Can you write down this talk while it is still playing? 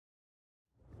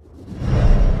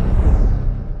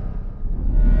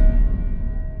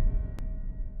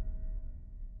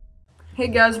Hey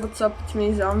guys, what's up? It's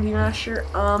me, Zombiemasher.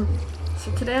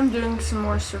 So today I'm doing some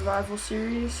more survival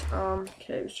series.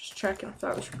 Okay, I was just checking if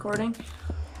that was recording.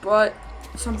 But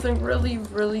something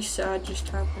really sad just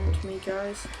happened to me,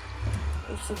 guys.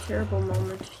 It's a terrible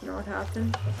moment. You know what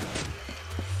happened?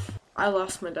 I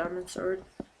lost my diamond sword.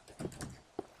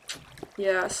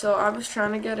 Yeah, so I was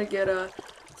trying to get a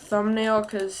thumbnail,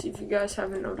 because if you guys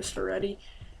haven't noticed already,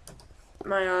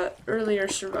 my earlier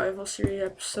survival series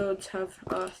episodes have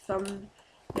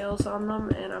thumbnails on them,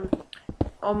 and I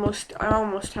almost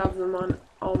have them on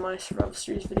all my survival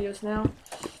series videos now.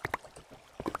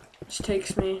 Which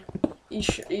takes me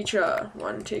each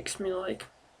one takes me like,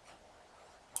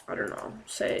 I don't know,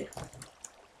 say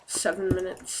 7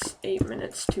 minutes, 8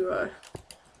 minutes to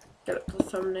get the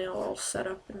thumbnail all set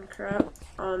up and crap.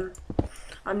 I'm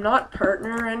not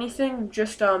partner or anything,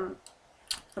 just I'm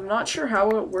not sure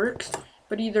how it works,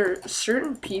 but either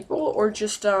certain people or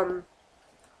just I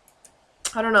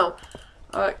don't know,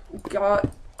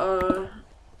 got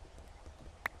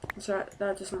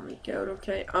that doesn't leak out,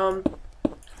 okay,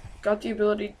 got the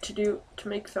ability to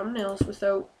make thumbnails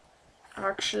without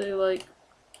actually like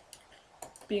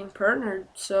being partnered.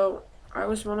 So I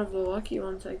was one of the lucky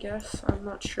ones, I guess. I'm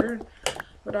not sure,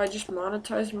 but I just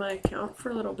monetized my account for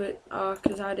a little bit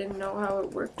because I didn't know how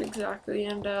it worked exactly.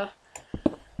 And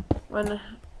when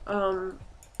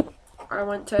I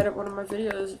went to edit one of my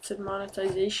videos, it said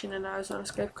monetization, and I was on a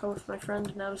Skype call with my friend,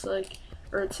 and I was like,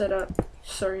 or it said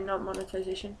sorry, not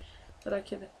monetization, that I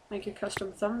could make a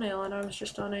custom thumbnail, and I was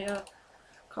just on a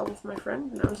call with my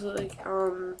friend, and I was like,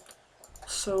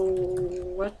 so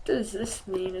what does this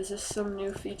mean? Is this some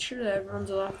new feature that everyone's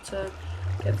allowed to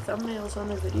get thumbnails on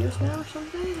their videos now or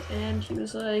something? And he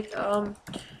was like,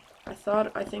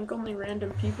 I think only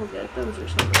random people get those or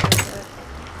something like that.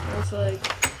 And I was like,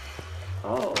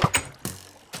 oh,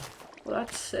 well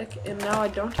that's sick. And now I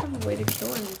don't have a way to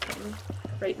kill anything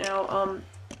right now.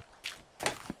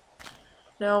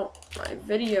 Now my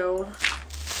video.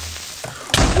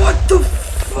 What the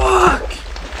fuck?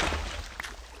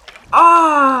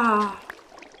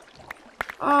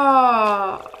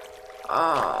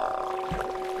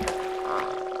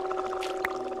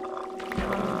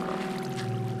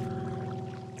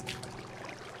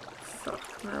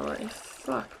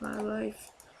 Fuck my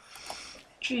life.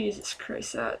 Jesus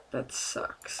Christ, that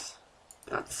sucks.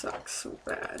 That sucks so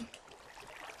bad.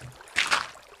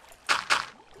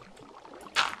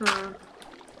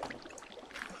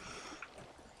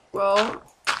 Well,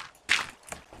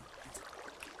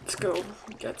 let's go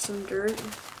get some dirt.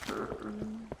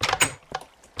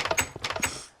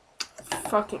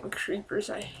 Fucking creepers,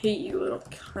 I hate you, little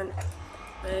cunt.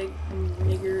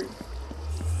 Nigger,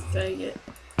 faggot,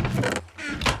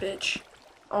 bitch.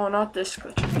 Oh, not this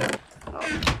glitch again.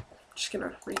 Just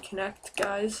gonna reconnect,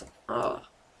 guys.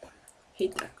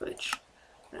 Hate that glitch.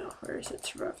 Now, where is it?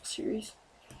 Survival series.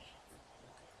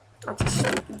 That's a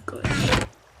stupid glitch.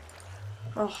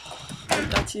 Oh,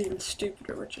 that's even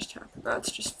stupider what just happened.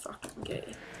 That's just fucking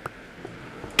gay.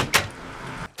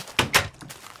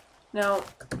 Now,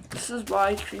 this is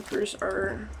why creepers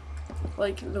are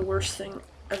like the worst thing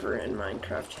ever in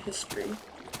Minecraft history.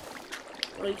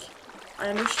 Like, I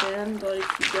understand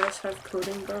like you guys have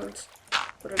coding bugs,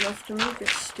 but enough to make a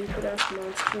stupid ass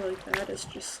monster like that is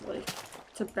just like,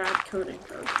 it's a bad coding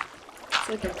bug. It's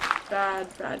like a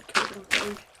bad coding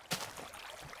bug.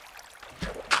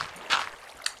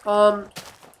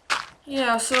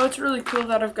 Yeah, so it's really cool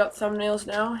that I've got thumbnails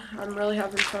now. I'm really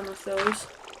having fun with those.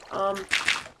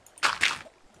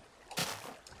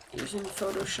 Using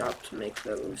Photoshop to make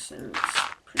those, and it's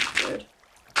pretty good.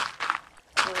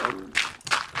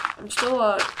 I'm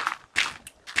still,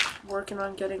 working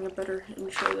on getting a better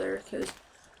intro there, because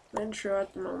my intro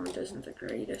at the moment isn't the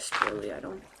greatest, really, I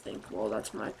don't think. Well,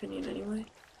 that's my opinion anyway.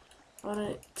 On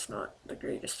it, it's not the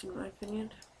greatest in my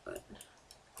opinion, but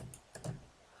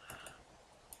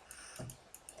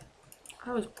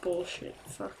that was bullshit.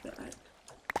 Fuck that.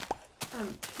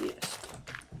 I'm pissed.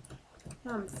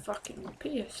 I'm fucking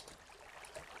pissed.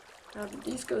 Now did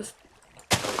these goes...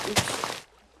 Oops.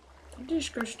 Did these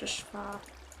goes this far?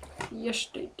 Yes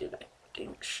they did, I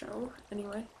think so.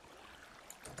 Anyway.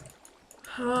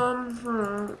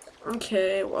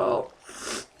 Okay, well...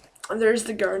 There's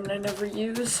the garden I never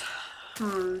use.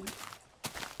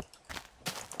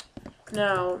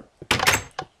 Now...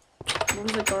 What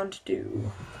was I going to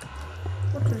do?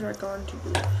 What was I going to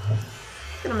do?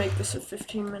 I'm gonna make this a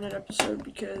 15-minute episode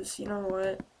because, you know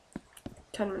what?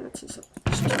 10 minutes is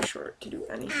just too short to do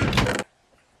anything.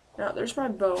 Now, there's my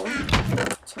bow.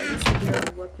 So I guess I do have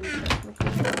a weapon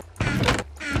technically.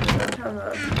 I don't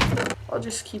have I'll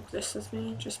just keep this with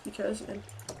me just because, and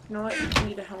you know what? I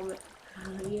need a helmet.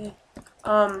 Yeah.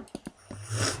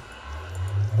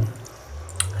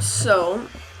 So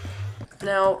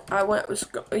now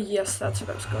yes, that's what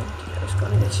I was going to do. I was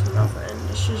going to get some lava, and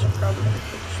this is probably the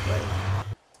quickest way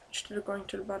instead of going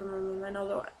to the bottom of the mine.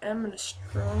 Although I am in a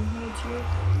stronghold here,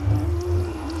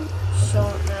 so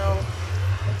now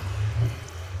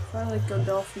if I like go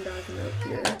dolphin diving out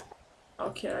here,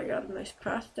 okay, I got a nice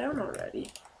path down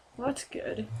already. Well, that's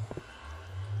good.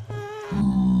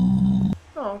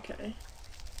 Oh, okay.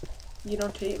 You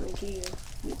don't hate me, do you?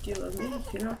 You do love me?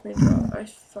 If you knock me drop, I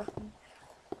fucking...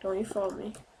 Don't you follow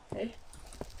me. Hey?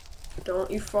 Don't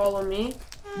you follow me.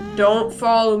 Don't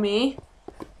follow me.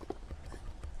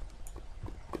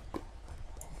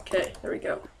 Okay, there we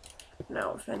go.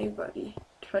 Now, if anybody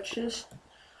touches...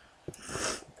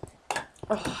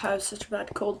 Oh, I have such a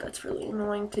bad cold. That's really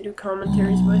annoying to do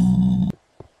commentaries with.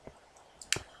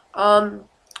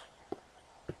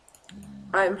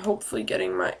 I'm hopefully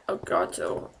getting my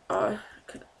Elgato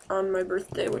on my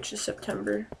birthday, which is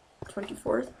September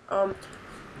 24th. I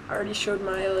already showed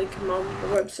my mom the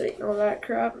website and all that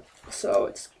crap, so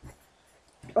it's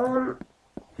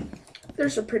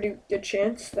there's a pretty good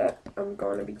chance that I'm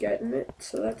going to be getting it,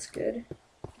 so that's good.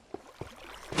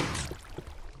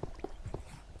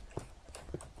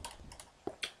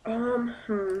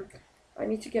 I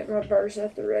need to get my bars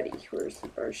at the ready. Where's the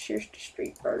bars? Here's the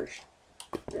straight bars.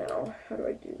 Now, how do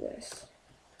I do this?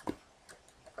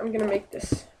 I'm gonna make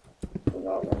this a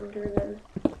lot longer than,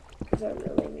 because I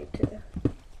really need to.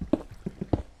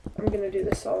 I'm gonna do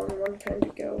this all in one kind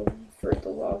of go for the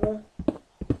lava.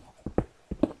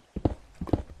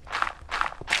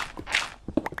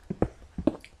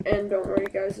 And don't worry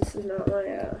guys, this is not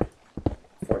my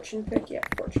fortune pick. Yeah,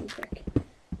 fortune pick.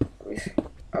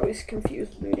 I always confuse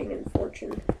looting and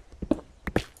fortune.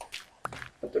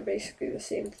 But they're basically the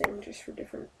same thing, just for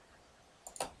different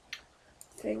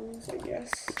things, I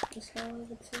guess, is how I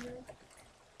would say that.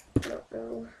 I don't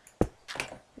know. I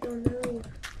don't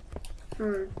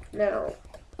know. Now,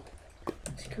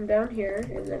 to come down here,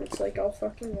 and then it's like all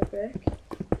fucking epic.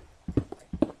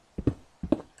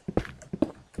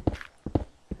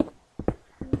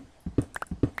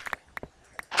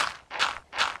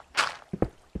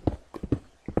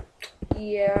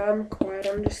 Yeah, I'm quiet.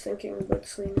 I'm just thinking about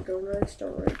Selena Gomez.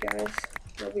 Don't worry, guys.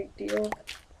 No big deal.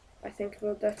 I think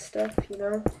about that stuff, you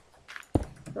know?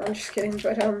 No, I'm just kidding,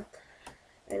 but,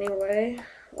 anyway,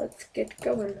 let's get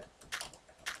going.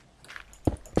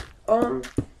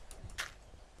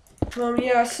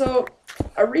 Yeah, so,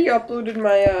 I re-uploaded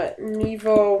my,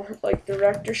 Nevo,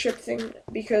 directorship thing,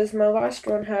 because my last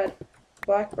one had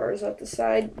black bars at the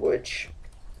side, which,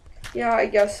 yeah, I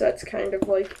guess that's kind of,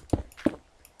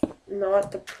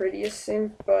 not the prettiest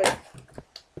thing, but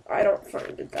I don't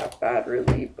find it that bad,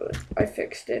 really, but I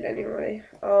fixed it anyway.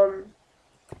 You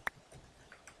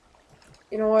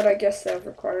know what, I guess they have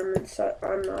requirements.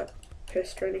 I'm not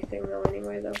pissed or anything, though,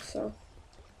 anyway, though, so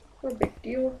no big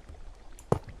deal.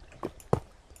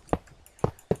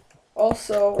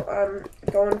 Also, I'm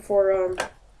going for,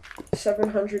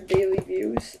 700 daily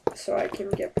views, so I can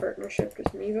get partnership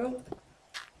with Nevo.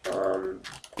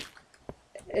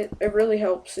 It really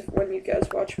helps when you guys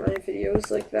watch my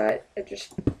videos like that. It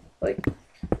just,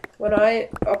 when I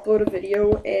upload a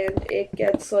video and it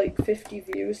gets, 50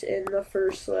 views in the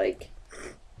first,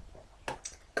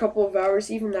 couple of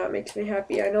hours, even that makes me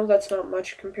happy. I know that's not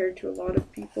much compared to a lot of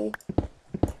people,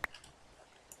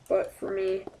 but for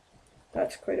me,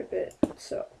 that's quite a bit,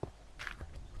 so.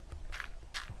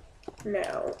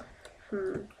 Now,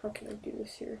 how can I do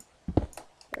this here?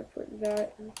 I put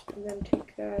that, and then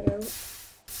take that out.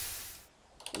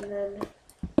 And then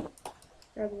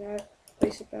grab that,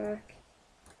 place it back,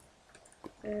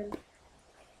 and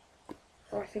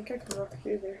oh, I think I can walk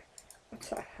through there.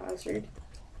 That's a hazard.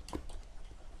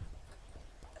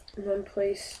 And then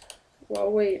place, well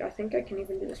wait, I think I can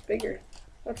even do this bigger.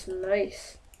 That's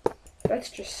nice. That's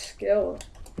just skill.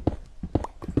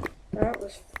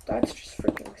 That's just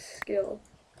freaking skill.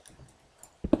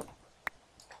 So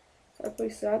I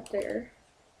place that there,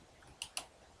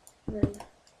 and then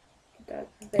put that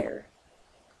there.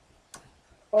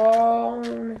 Oh,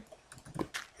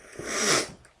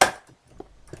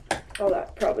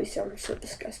 that probably sounds so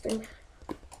disgusting.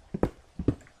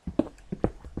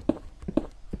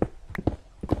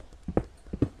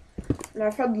 And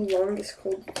I've had the longest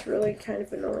cold. It's really kind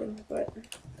of annoying, but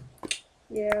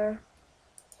yeah.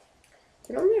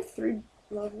 I only have 3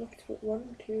 left.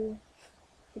 1, 2,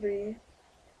 3.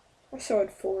 I saw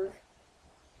it 4.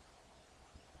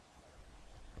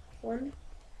 1,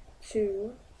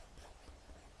 2,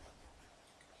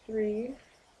 3.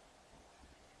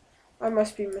 I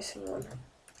must be missing one.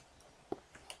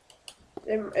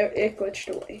 It glitched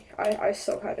away. I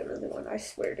still had another one. I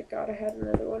swear to God, I had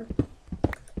another one.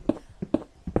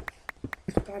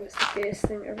 That is the gayest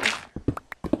thing ever.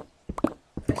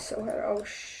 I still had. Oh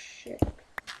shit.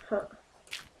 Huh.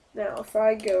 Now if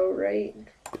I go right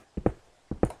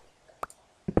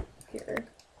here.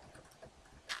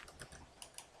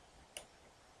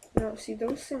 No, see,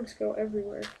 those things go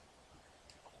everywhere.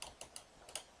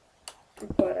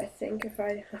 But I think if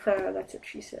I, that's what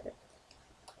she said.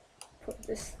 Put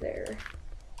this there.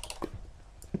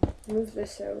 Move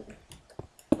this out.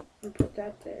 And put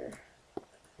that there.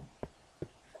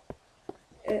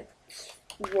 It's,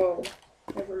 whoa.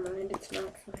 Never mind, it's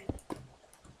not fine.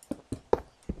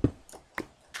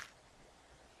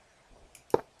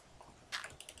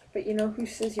 But you know who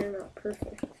says you're not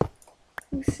perfect?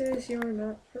 Who says you're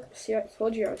not perfect? See, I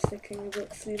told you I was thinking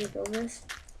about sleeping illness.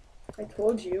 I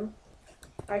told you.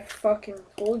 I fucking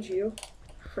told you.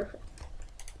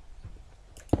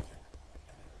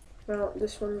 Well,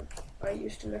 this one I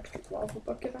used an extra lava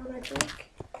bucket on, I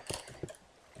think.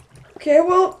 Okay,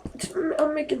 well,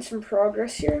 I'm making some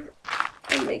progress here.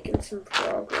 I'm making some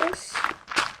progress.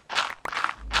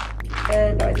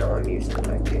 And I know I'm using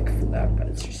my pick for that, but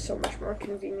it's just so much more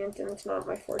convenient and it's not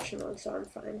my fortune one, so I'm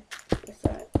fine with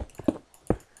that.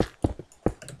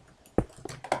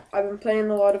 I've been playing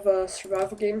a lot of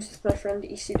survival games with my friend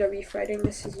ECW Fighting.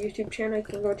 This is his YouTube channel. You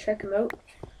can go check him out.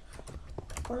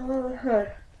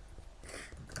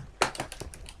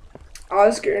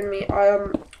 Oscar and me,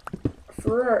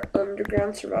 for our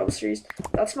underground survival series,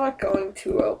 that's not going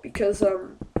too well because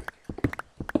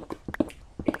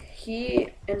he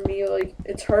and me, like,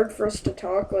 it's hard for us to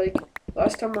talk. Like,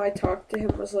 last time I talked to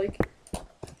him was like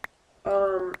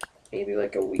maybe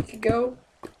like a week ago.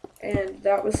 And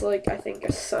that was like, I think,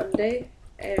 a Sunday,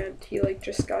 and he like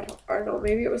just got, I don't know,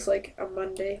 maybe it was like a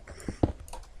Monday.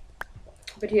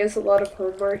 But he has a lot of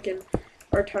homework, and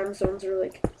our time zones are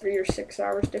like 3 or 6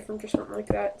 hours different or something like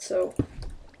that, so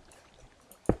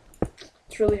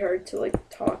it's really hard to like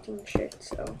talk and shit,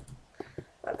 so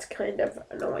that's kind of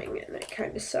annoying and it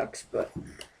kind of sucks, but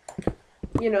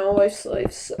you know, life's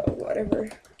life, so whatever.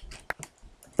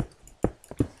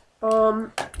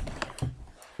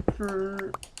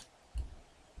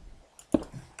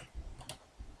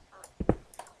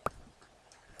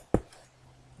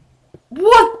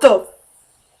 What the?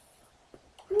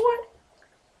 What?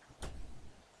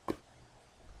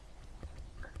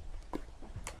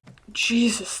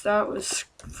 Jesus, that was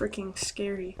freaking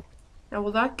scary. Now,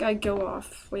 will that guy go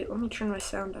off? Wait, let me turn my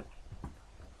sound up.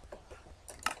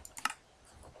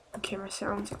 Okay, my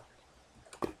sound's up.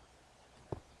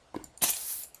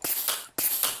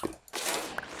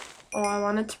 Oh, I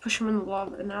wanted to push him in the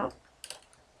lava now.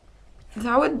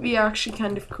 That would be actually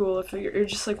kind of cool if you're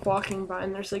just like walking by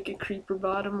and there's like a creeper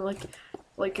bottom,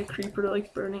 like a creeper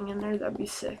like burning in there. That'd be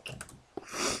sick.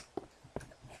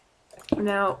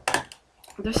 Now,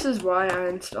 this is why I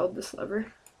installed this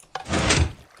lever.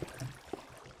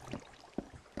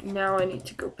 Now I need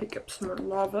to go pick up some more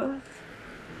lava.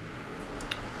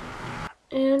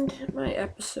 And my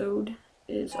episode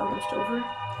is almost over.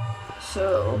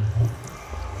 So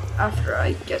after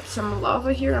I get some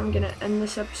lava here, I'm gonna end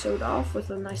this episode off with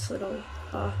a nice little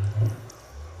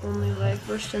only lag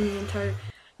burst in the entire.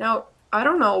 Now, I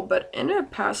don't know, but in a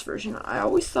past version, I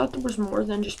always thought there was more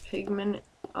than just pigment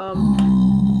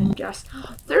and gas.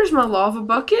 There's my lava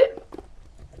bucket.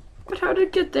 But how did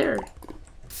it get there?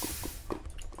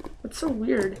 That's so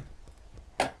weird.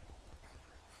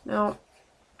 Now,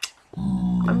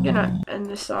 I'm gonna end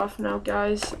this off now,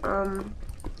 guys.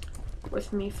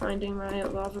 With me finding my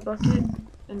lava bucket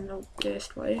in the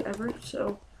gayest way ever.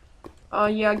 So,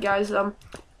 yeah, guys,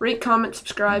 rate, comment,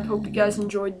 subscribe. Hope you guys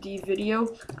enjoyed the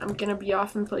video. I'm gonna be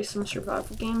off and play some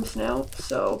survival games now.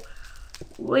 So,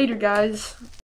 later, guys.